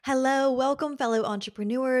Hello, welcome, fellow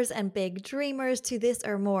entrepreneurs and big dreamers, to This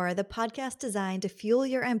or More, the podcast designed to fuel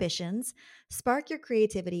your ambitions, spark your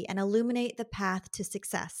creativity, and illuminate the path to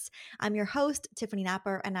success. I'm your host, Tiffany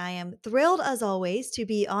Napper, and I am thrilled, as always, to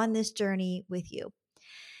be on this journey with you.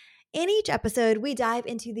 In each episode, we dive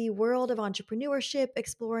into the world of entrepreneurship,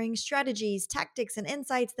 exploring strategies, tactics, and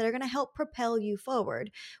insights that are going to help propel you forward.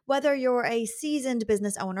 Whether you're a seasoned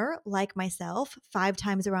business owner like myself, 5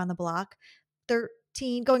 times around the block, 13,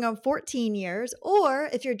 going on 14 years, or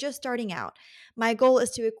if you're just starting out, my goal is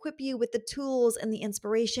to equip you with the tools and the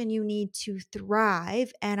inspiration you need to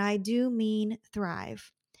thrive. And I do mean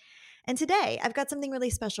thrive. And today I've got something really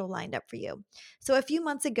special lined up for you. So, a few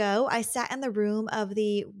months ago, I sat in the room of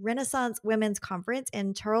the Renaissance Women's Conference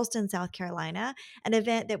in Charleston, South Carolina, an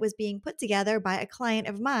event that was being put together by a client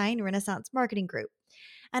of mine, Renaissance Marketing Group.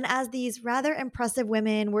 And as these rather impressive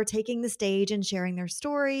women were taking the stage and sharing their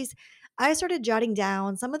stories, I started jotting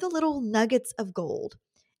down some of the little nuggets of gold.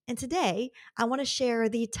 And today, I want to share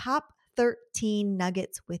the top 13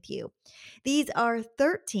 nuggets with you. These are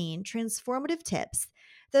 13 transformative tips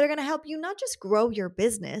that are going to help you not just grow your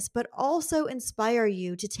business, but also inspire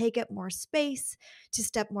you to take up more space, to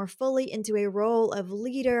step more fully into a role of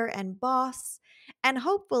leader and boss, and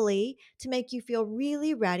hopefully to make you feel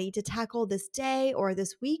really ready to tackle this day or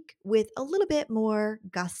this week with a little bit more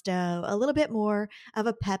gusto, a little bit more of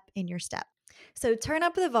a pep in your step. So turn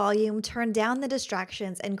up the volume, turn down the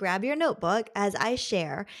distractions, and grab your notebook as I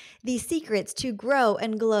share the secrets to grow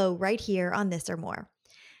and glow right here on This or More.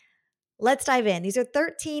 Let's dive in. These are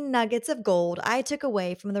 13 nuggets of gold I took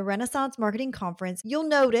away from the Renaissance Marketing Conference. You'll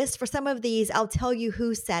notice for some of these, I'll tell you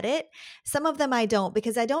who said it. Some of them I don't,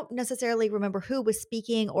 because I don't necessarily remember who was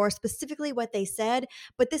speaking or specifically what they said,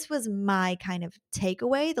 but this was my kind of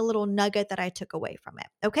takeaway, the little nugget that I took away from it.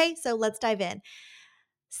 Okay, so let's dive in.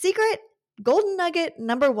 Secret golden nugget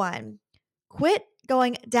number 1: quit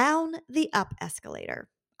going down the up escalator.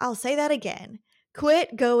 I'll say that again.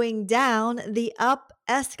 Quit going down the up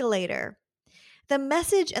escalator. The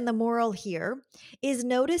message and the moral here is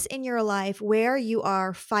notice in your life where you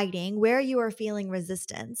are fighting, where you are feeling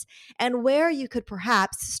resistance, and where you could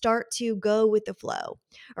perhaps start to go with the flow.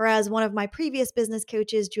 Or as one of my previous business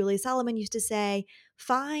coaches, Julie Solomon, used to say,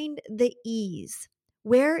 find the ease.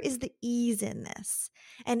 Where is the ease in this?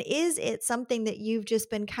 And is it something that you've just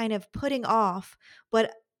been kind of putting off,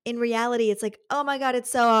 but in reality, it's like, oh my God, it's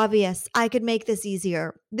so obvious. I could make this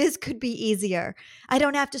easier. This could be easier. I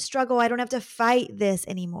don't have to struggle. I don't have to fight this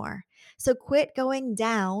anymore. So quit going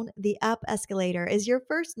down the up escalator is your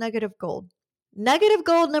first nugget of gold. Nugget of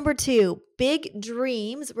gold number 2: big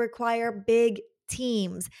dreams require big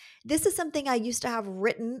teams. This is something I used to have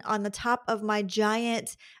written on the top of my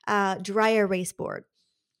giant dry erase board,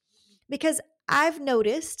 because I've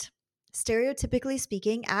noticed, stereotypically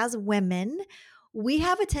speaking, as women, we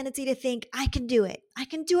have a tendency to think, I can do it. I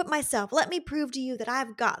can do it myself. Let me prove to you that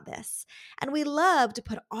I've got this. And we love to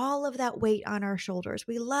put all of that weight on our shoulders.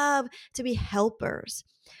 We love to be helpers.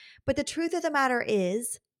 But the truth of the matter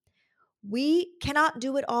is, we cannot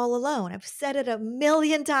do it all alone. I've said it a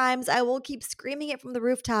million times. I will keep screaming it from the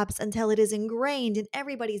rooftops until it is ingrained in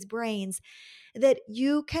everybody's brains that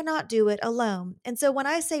you cannot do it alone. And so when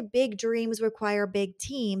I say big dreams require big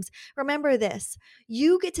teams, remember this: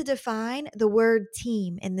 you get to define the word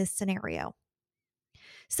team in this scenario.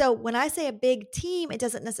 So when I say a big team, it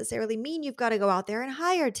doesn't necessarily mean you've got to go out there and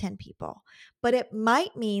hire 10 people, but it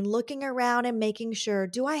might mean looking around and making sure,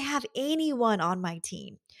 do I have anyone on my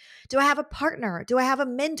team? Do I have a partner? Do I have a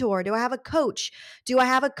mentor? Do I have a coach? Do I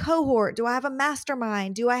have a cohort? Do I have a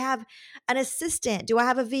mastermind? Do I have an assistant? Do I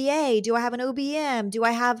have a VA? Do I have an OBM? Do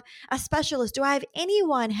I have a specialist? Do I have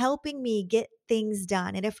anyone helping me get things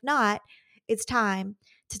done? And if not, it's time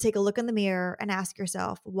to take a look in the mirror and ask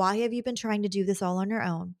yourself, why have you been trying to do this all on your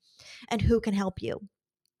own? And who can help you?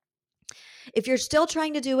 If you're still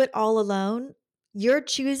trying to do it all alone, you're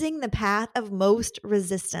choosing the path of most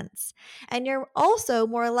resistance. And you're also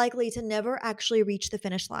more likely to never actually reach the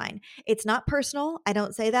finish line. It's not personal. I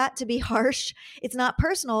don't say that to be harsh. It's not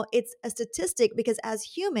personal. It's a statistic, because as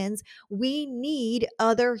humans, we need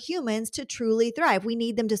other humans to truly thrive. We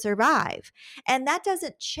need them to survive. And that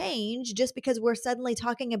doesn't change just because we're suddenly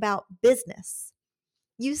talking about business.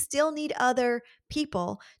 You still need other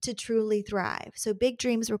people to truly thrive. So big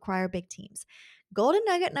dreams require big teams. Golden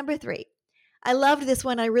nugget number 3. I loved this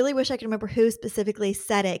one. I really wish I could remember who specifically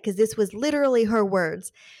said it, because this was literally her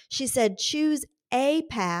words. She said, choose a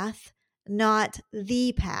path, not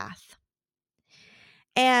the path.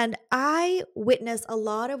 And I witness a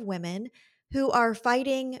lot of women who are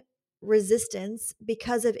fighting resistance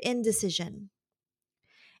because of indecision.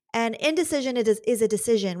 And indecision is a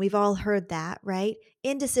decision. We've all heard that, right?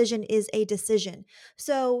 Indecision is a decision.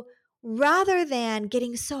 So rather than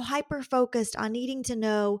getting so hyper focused on needing to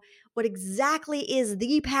know what exactly is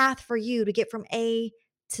the path for you to get from A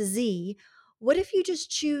to Z, what if you just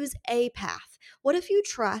choose a path? What if you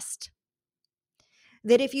trust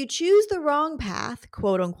that if you choose the wrong path,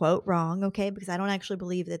 quote unquote wrong, okay, because I don't actually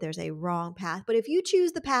believe that there's a wrong path, but if you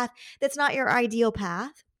choose the path that's not your ideal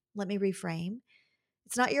path, let me reframe,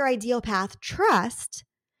 it's not your ideal path, trust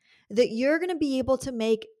that you're going to be able to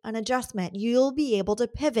make an adjustment. You'll be able to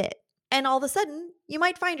pivot. And all of a sudden, you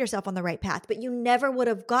might find yourself on the right path, but you never would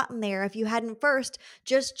have gotten there if you hadn't first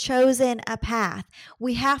just chosen a path.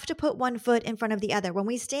 We have to put one foot in front of the other. When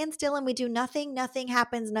we stand still and we do nothing, nothing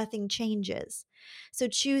happens, nothing changes. So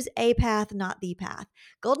choose a path, not the path.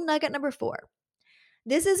 Golden nugget number 4.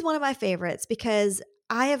 This is one of my favorites because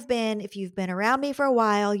I have been, if you've been around me for a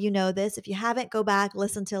while, you know this. If you haven't, go back,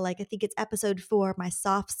 listen to I think it's episode 4, my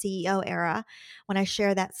soft CEO era, when I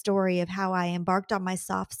share that story of how I embarked on my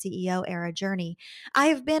soft CEO era journey. I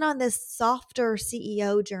have been on this softer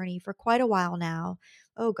CEO journey for quite a while now.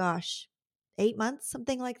 Oh gosh, 8 months,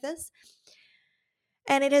 something like this.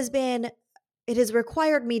 And it has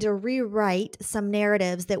required me to rewrite some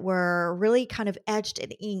narratives that were really kind of etched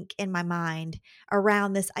in ink in my mind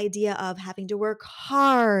around this idea of having to work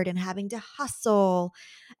hard and having to hustle,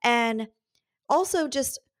 and also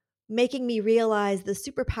just making me realize the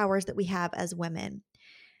superpowers that we have as women.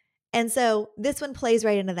 And so this one plays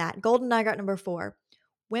right into that. Golden nugget number 4.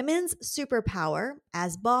 Women's superpower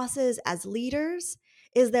as bosses, as leaders,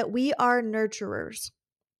 is that we are nurturers.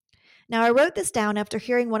 Now, I wrote this down after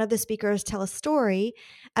hearing one of the speakers tell a story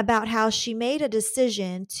about how she made a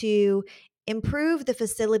decision to improve the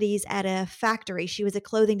facilities at a factory. She was a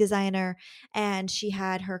clothing designer and she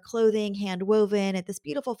had her clothing hand woven at this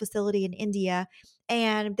beautiful facility in India.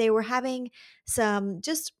 And they were having some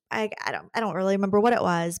just I don't really remember what it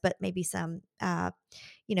was, but maybe some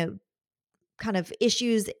you know kind of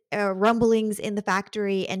issues, rumblings in the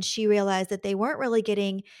factory, and she realized that they weren't really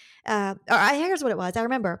getting. Here's what it was. I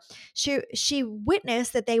remember she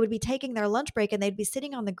witnessed that they would be taking their lunch break and they'd be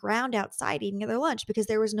sitting on the ground outside eating their lunch because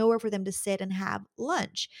there was nowhere for them to sit and have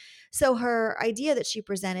lunch. So her idea that she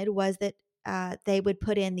presented was that they would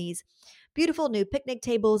put in these beautiful new picnic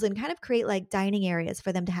tables and kind of create like dining areas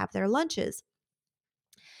for them to have their lunches.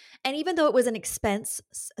 And even though it was an expense,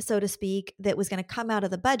 so to speak, that was going to come out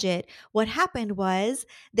of the budget, what happened was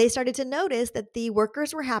they started to notice that the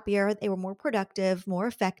workers were happier, they were more productive, more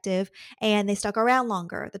effective, and they stuck around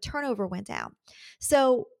longer. The turnover went down.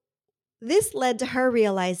 So this led to her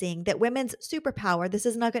realizing that women's superpower, this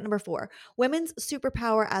is nugget number 4, women's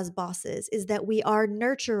superpower as bosses is that we are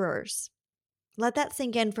nurturers. Let that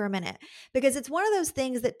sink in for a minute because it's one of those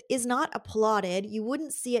things that is not applauded. You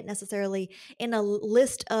wouldn't see it necessarily in a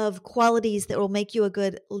list of qualities that will make you a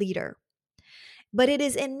good leader. But it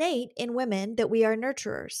is innate in women that we are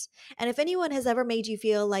nurturers. And if anyone has ever made you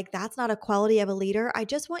feel like that's not a quality of a leader, I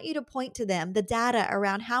just want you to point to them the data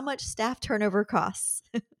around how much staff turnover costs.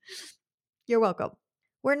 You're welcome.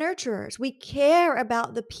 We're nurturers. We care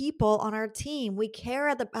about the people on our team. We care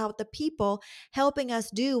about the people helping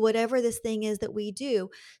us do whatever this thing is that we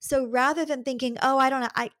do. So rather than thinking, oh, I don't know,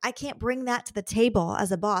 I can't bring that to the table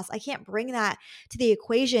as a boss. I can't bring that to the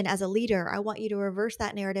equation as a leader. I want you to reverse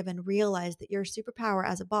that narrative and realize that your superpower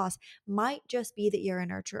as a boss might just be that you're a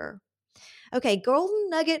nurturer. Okay,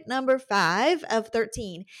 golden nugget number 5 of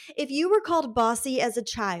 13. If you were called bossy as a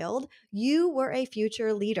child, you were a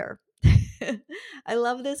future leader. I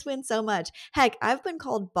love this one so much. Heck, I've been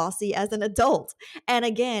called bossy as an adult. And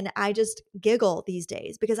again, I just giggle these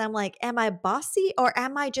days because I'm like, am I bossy or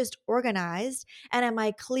am I just organized? And am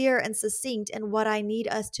I clear and succinct in what I need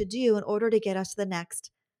us to do in order to get us to the next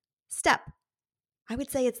step? I would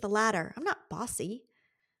say it's the latter. I'm not bossy.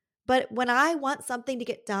 But when I want something to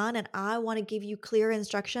get done and I want to give you clear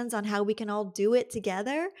instructions on how we can all do it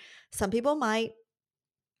together, some people might,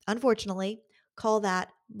 unfortunately, call that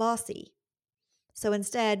bossy. So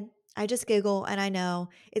instead, I just giggle and I know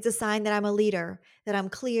it's a sign that I'm a leader, that I'm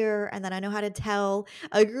clear, and that I know how to tell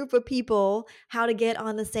a group of people how to get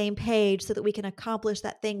on the same page so that we can accomplish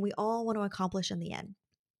that thing we all want to accomplish in the end.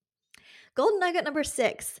 Golden nugget number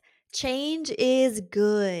 6, change is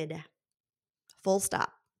good. Full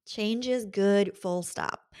stop. Change is good, full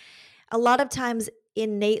stop. A lot of times,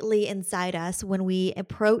 innately inside us, when we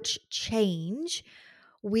approach change,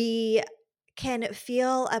 we can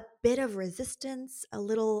feel a bit of resistance, a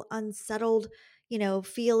little unsettled,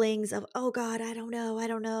 feelings of, oh God, I don't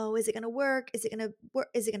know. Is it going to work? Is it going to work?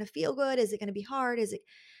 Is it going to feel good? Is it going to be hard?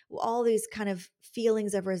 All these kind of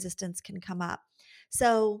feelings of resistance can come up.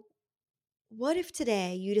 So, what if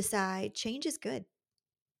today you decide change is good?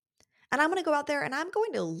 And I'm going to go out there and I'm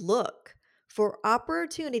going to look for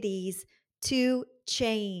opportunities to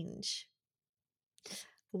change.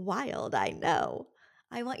 Wild, I know.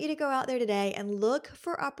 I want you to go out there today and look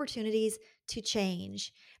for opportunities to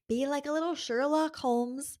change. Be like a little Sherlock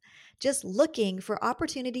Holmes, just looking for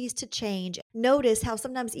opportunities to change. Notice how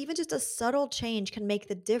sometimes even just a subtle change can make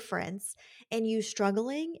the difference in you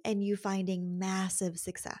struggling and you finding massive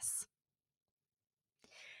success.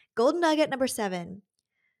 Golden nugget number 7.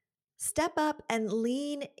 Step up and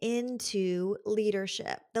lean into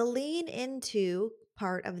leadership. The lean into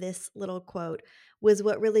part of this little quote was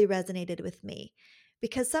what really resonated with me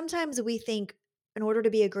because sometimes we think in order to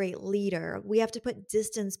be a great leader, we have to put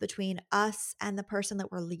distance between us and the person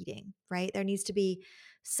that we're leading, right? There needs to be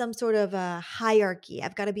some sort of a hierarchy.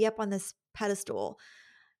 I've got to be up on this pedestal.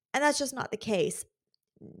 And that's just not the case.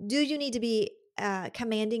 Do you need to be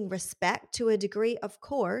commanding respect to a degree? Of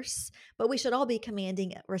course, but we should all be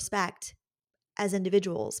commanding respect as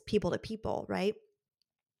individuals, people to people, right?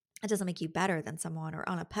 It doesn't make you better than someone or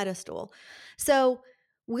on a pedestal. So,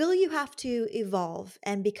 will you have to evolve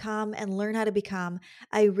and become and learn how to become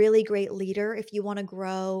a really great leader if you want to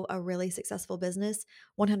grow a really successful business?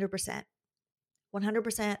 100%.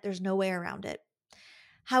 100%. There's no way around it.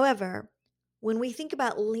 However, when we think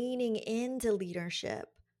about leaning into leadership,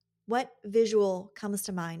 what visual comes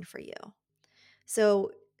to mind for you?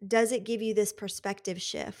 So, does it give you this perspective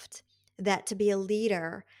shift that to be a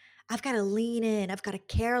leader, I've got to lean in, I've got to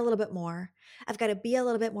care a little bit more, I've got to be a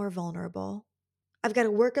little bit more vulnerable, I've got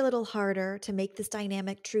to work a little harder to make this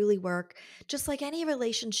dynamic truly work, just like any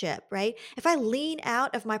relationship, right? If I lean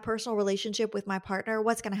out of my personal relationship with my partner,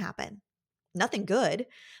 what's going to happen? Nothing good.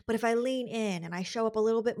 But if I lean in and I show up a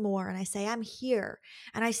little bit more and I say, I'm here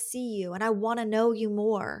and I see you and I want to know you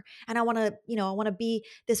more and I want to, I want to be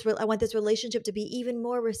this, I want this relationship to be even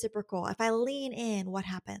more reciprocal. If I lean in, what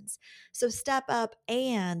happens? So step up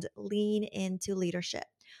and lean into leadership.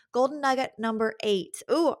 Golden nugget number 8.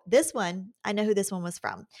 Ooh, this one, I know who this one was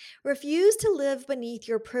from. Refuse to live beneath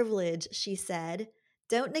your privilege, she said.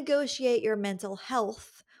 Don't negotiate your mental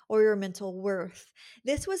health or your mental worth.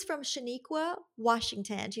 This was from Shaniqua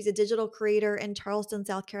Washington. She's a digital creator in Charleston,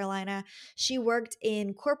 South Carolina. She worked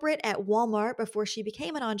in corporate at Walmart before she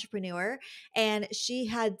became an entrepreneur, and she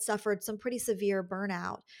had suffered some pretty severe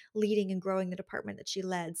burnout leading and growing the department that she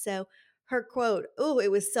led. So her quote, oh, it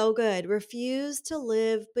was so good. Refuse to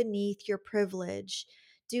live beneath your privilege.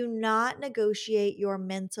 Do not negotiate your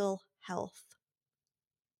mental health.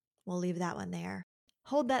 We'll leave that one there.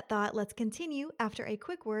 Hold that thought. Let's continue after a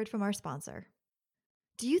quick word from our sponsor.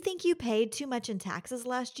 Do you think you paid too much in taxes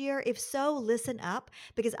last year? If so, listen up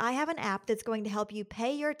because I have an app that's going to help you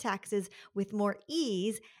pay your taxes with more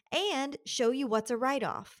ease and show you what's a write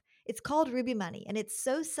off. It's called Ruby Money and it's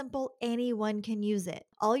so simple anyone can use it.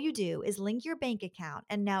 All you do is link your bank account,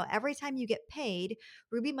 and now every time you get paid,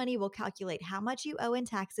 Ruby Money will calculate how much you owe in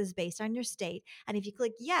taxes based on your state. And if you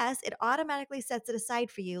click yes, it automatically sets it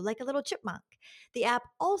aside for you like a little chipmunk. The app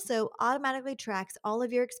also automatically tracks all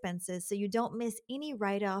of your expenses so you don't miss any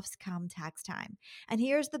write offs come tax time. And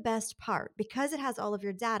here's the best part, because it has all of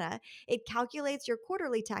your data, it calculates your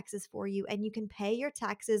quarterly taxes for you and you can pay your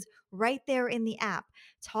taxes right there in the app.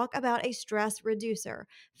 Talk about a stress reducer,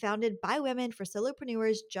 founded by women for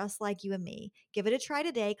solopreneurs just like you and me. Give it a try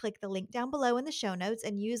today. Click the link down below in the show notes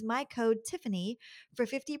and use my code Tiffany for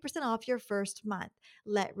 50% off your first month.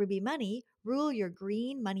 Let Ruby Money rule your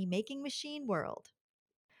green money making machine world.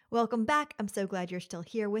 Welcome back. I'm so glad you're still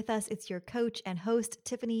here with us. It's your coach and host,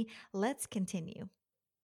 Tiffany. Let's continue.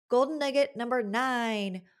 Golden nugget number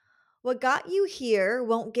 9. What got you here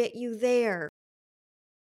won't get you there.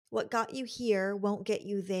 What got you here won't get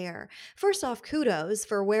you there. First off, kudos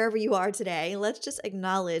for wherever you are today. Let's just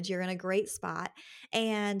acknowledge you're in a great spot.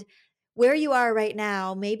 And where you are right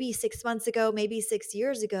now, maybe 6 months ago, maybe 6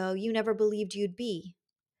 years ago, you never believed you'd be.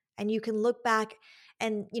 And you can look back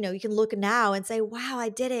and, you can look now and say, wow, I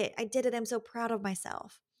did it. I did it. I'm so proud of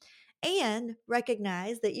myself. And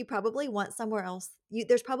recognize that you probably want somewhere else.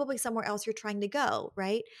 There's probably somewhere else you're trying to go,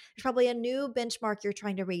 right? There's probably a new benchmark you're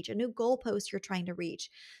trying to reach, a new goalpost you're trying to reach.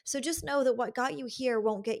 So just know that what got you here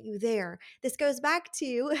won't get you there. This goes back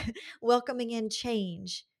to welcoming in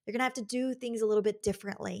change. You're going to have to do things a little bit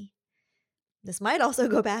differently. This might also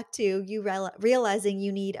go back to you realizing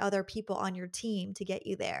you need other people on your team to get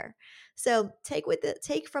you there. So take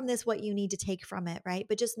from this what you need to take from it, right?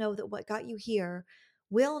 But just know that what got you here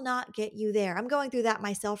will not get you there. I'm going through that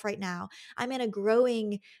myself right now. I'm in a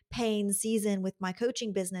growing pain season with my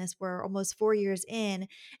coaching business. We're almost 4 years in,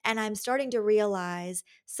 and I'm starting to realize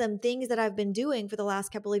some things that I've been doing for the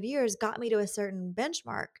last couple of years got me to a certain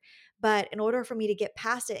benchmark. But in order for me to get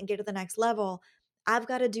past it and get to the next level, I've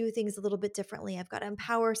got to do things a little bit differently. I've got to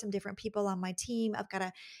empower some different people on my team. I've got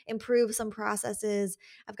to improve some processes.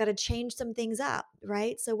 I've got to change some things up,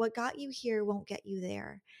 right? So what got you here won't get you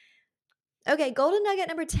there. Okay, golden nugget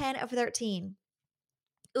number 10 of 13.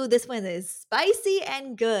 Ooh, this one is spicy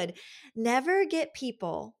and good. Never get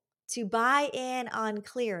people to buy in on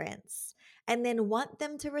clearance and then want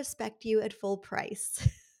them to respect you at full price.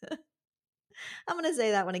 I'm going to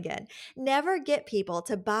say that one again. Never get people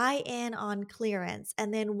to buy in on clearance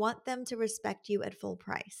and then want them to respect you at full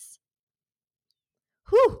price.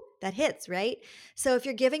 Whew, that hits, right? So if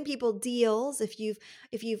you're giving people deals, if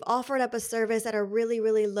you've offered up a service at a really,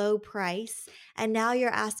 really low price, and now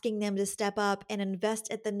you're asking them to step up and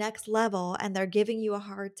invest at the next level and they're giving you a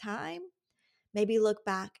hard time, maybe look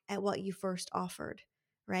back at what you first offered,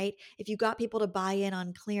 right? If you got people to buy in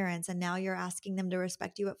on clearance and now you're asking them to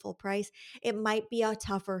respect you at full price, it might be a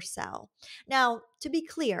tougher sell. Now, to be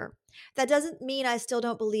clear, that doesn't mean I still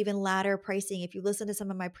don't believe in ladder pricing. If you listen to some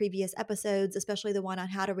of my previous episodes, especially the one on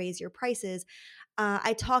how to raise your prices,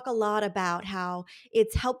 I talk a lot about how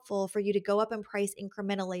it's helpful for you to go up in price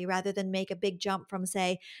incrementally rather than make a big jump from,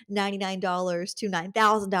 say, $99 to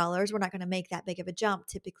 $9,000. We're not going to make that big of a jump.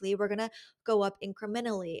 Typically, we're going to go up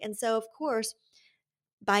incrementally. And so, of course,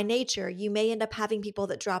 by nature, you may end up having people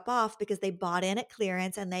that drop off because they bought in at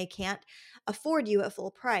clearance and they can't afford you at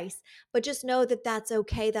full price. But just know that that's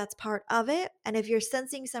okay. That's part of it. And if you're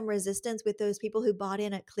sensing some resistance with those people who bought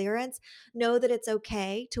in at clearance, know that it's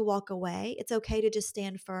okay to walk away. It's okay to just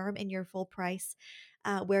stand firm in your full price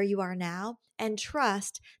where you are now, and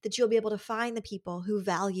trust that you'll be able to find the people who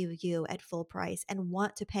value you at full price and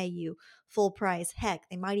want to pay you full price. Heck,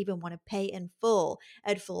 they might even want to pay in full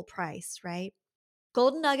at full price, right?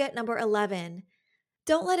 Golden nugget number 11.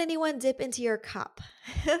 Don't let anyone dip into your cup.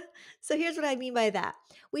 So here's what I mean by that.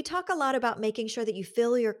 We talk a lot about making sure that you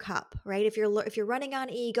fill your cup, right? If you're running on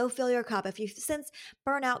E, go fill your cup. If you sense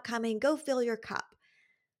burnout coming, go fill your cup.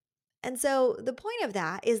 And so the point of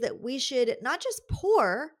that is that we should not just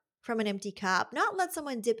pour from an empty cup, not let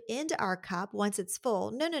someone dip into our cup once it's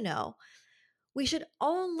full. No, no, no. We should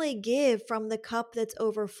only give from the cup that's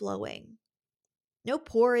overflowing. No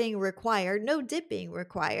pouring required, no dipping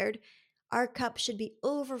required. Our cup should be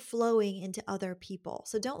overflowing into other people.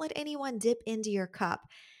 So don't let anyone dip into your cup,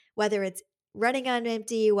 whether it's running on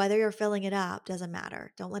empty, whether you're filling it up, doesn't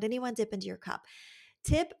matter. Don't let anyone dip into your cup.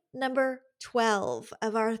 Tip number 12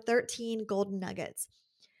 of our 13 golden nuggets: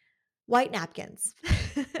 white napkins.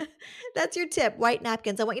 That's your tip, white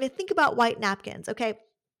napkins. I want you to think about white napkins, okay?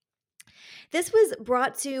 This was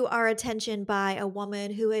brought to our attention by a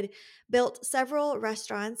woman who had built several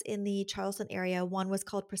restaurants in the Charleston area. One was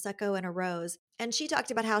called Prosecco and a Rose. And she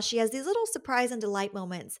talked about how she has these little surprise and delight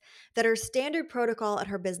moments that are standard protocol at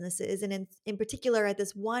her businesses. And in particular, at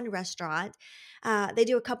this one restaurant, they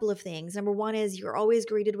do a couple of things. Number one is you're always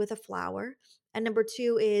greeted with a flower. And number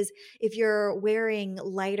two is if you're wearing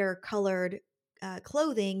lighter colored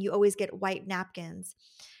clothing, you always get white napkins.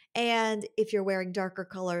 And if you're wearing darker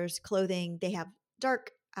colors clothing, they have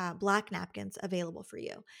dark black napkins available for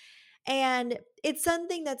you. And it's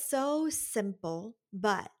something that's so simple,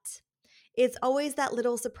 but it's always that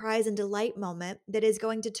little surprise and delight moment that is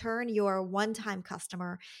going to turn your one-time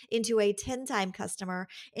customer into a 10-time customer,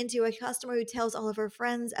 into a customer who tells all of her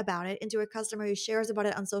friends about it, into a customer who shares about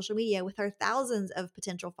it on social media with her thousands of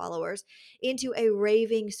potential followers, into a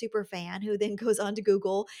raving super fan who then goes on to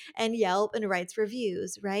Google and Yelp and writes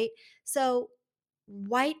reviews, right? So,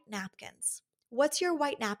 white napkins. What's your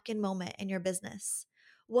white napkin moment in your business?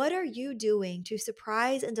 What are you doing to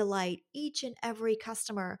surprise and delight each and every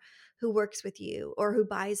customer who works with you or who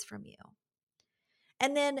buys from you?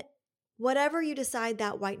 And then, whatever you decide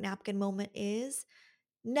that white napkin moment is,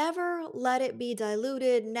 never let it be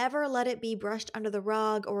diluted, never let it be brushed under the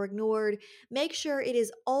rug or ignored. Make sure it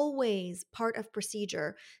is always part of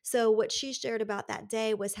procedure. So, what she shared about that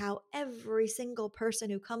day was how every single person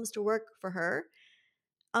who comes to work for her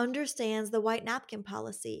understands the white napkin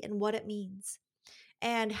policy and what it means,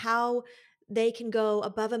 and how they can go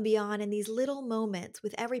above and beyond in these little moments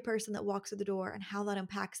with every person that walks through the door, and how that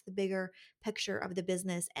impacts the bigger picture of the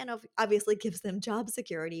business and obviously gives them job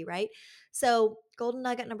security, right? So, golden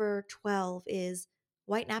nugget number 12 is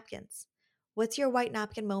white napkins. What's your white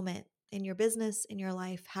napkin moment in your business, in your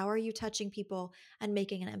life? How are you touching people and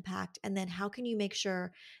making an impact? And then how can you make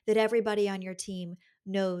sure that everybody on your team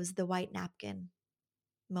knows the white napkin?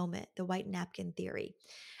 moment, the white napkin theory.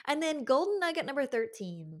 And then golden nugget number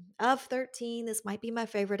 13. Of 13, this might be my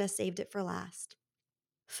favorite. I saved it for last.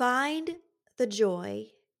 Find the joy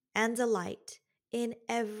and delight in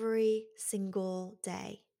every single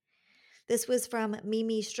day. This was from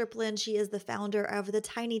Mimi Striplin. She is the founder of the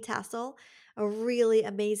Tiny Tassel, a really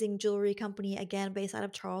amazing jewelry company, again, based out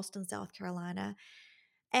of Charleston, South Carolina.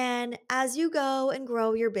 And as you go and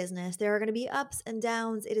grow your business, there are going to be ups and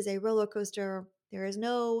downs. It is a roller coaster. There is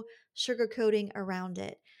no sugarcoating around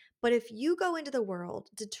it. But if you go into the world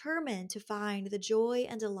determined to find the joy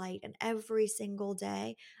and delight in every single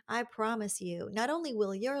day, I promise you, not only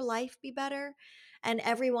will your life be better and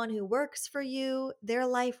everyone who works for you, their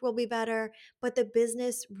life will be better, but the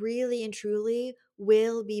business really and truly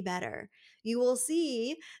will be better. You will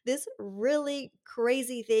see this really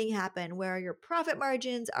crazy thing happen where your profit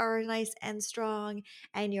margins are nice and strong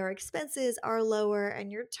and your expenses are lower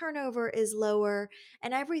and your turnover is lower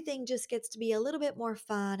and everything just gets to be a little bit more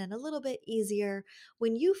fun and a little bit easier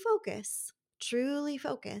when you focus, truly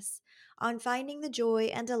focus on finding the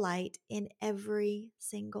joy and delight in every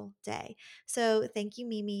single day. So thank you,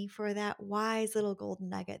 Mimi, for that wise little golden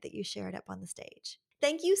nugget that you shared up on the stage.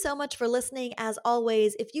 Thank you so much for listening. As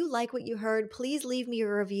always, if you like what you heard, please leave me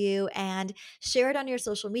a review and share it on your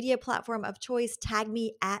social media platform of choice. Tag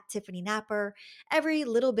me at Tiffany Napper. Every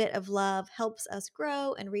little bit of love helps us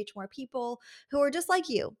grow and reach more people who are just like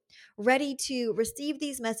you, ready to receive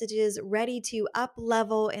these messages, ready to up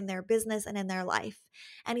level in their business and in their life.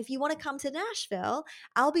 And if you want to come to Nashville,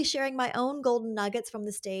 I'll be sharing my own golden nuggets from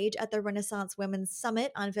the stage at the Renaissance Women's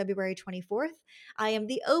Summit on February 24th. I am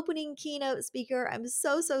the opening keynote speaker. I'm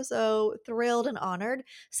so thrilled and honored.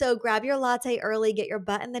 So grab your latte early, get your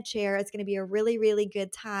butt in the chair. It's going to be a really, really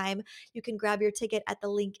good time. You can grab your ticket at the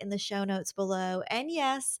link in the show notes below. And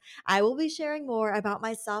yes, I will be sharing more about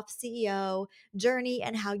my soft CEO journey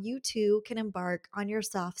and how you too can embark on your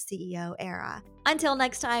soft CEO era. Until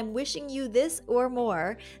next time, wishing you this or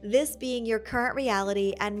more, this being your current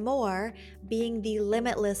reality and more being the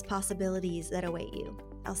limitless possibilities that await you.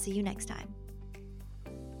 I'll see you next time.